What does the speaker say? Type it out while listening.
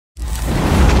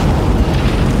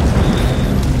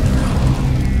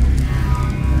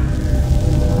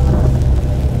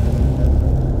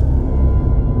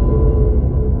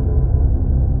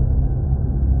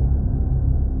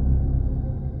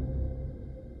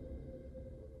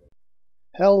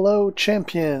Hello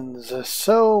champions!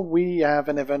 So we have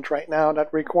an event right now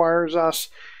that requires us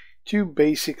to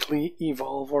basically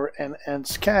evolve or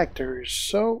enhance characters.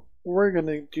 So we're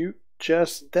gonna do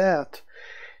just that.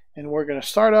 And we're gonna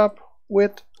start up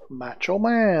with Macho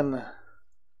Man.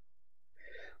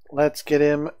 Let's get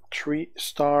him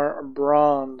 3-star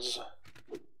bronze.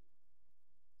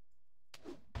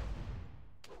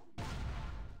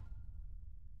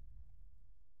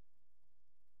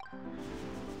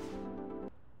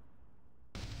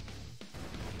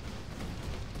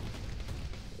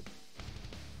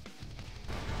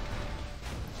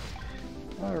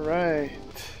 All right.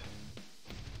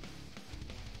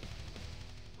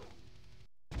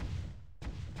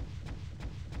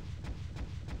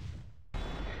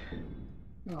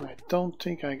 Oh, I don't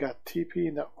think I got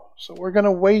TP. No. So we're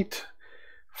gonna wait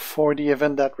for the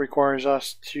event that requires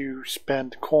us to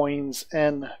spend coins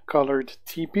and colored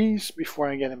TPs before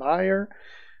I get him higher.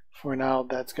 For now,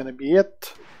 that's gonna be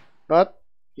it. But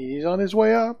he's on his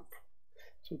way up.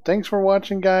 So thanks for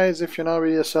watching, guys. If you're not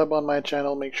already a sub on my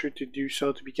channel, make sure to do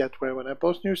so to be kept aware when I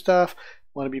post new stuff.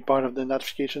 Want to be part of the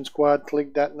notification squad,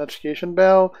 click that notification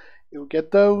bell. You'll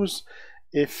get those.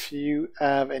 If you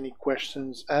have any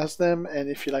questions, ask them. And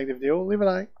if you like the video, leave a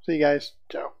like. See you guys.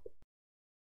 Ciao.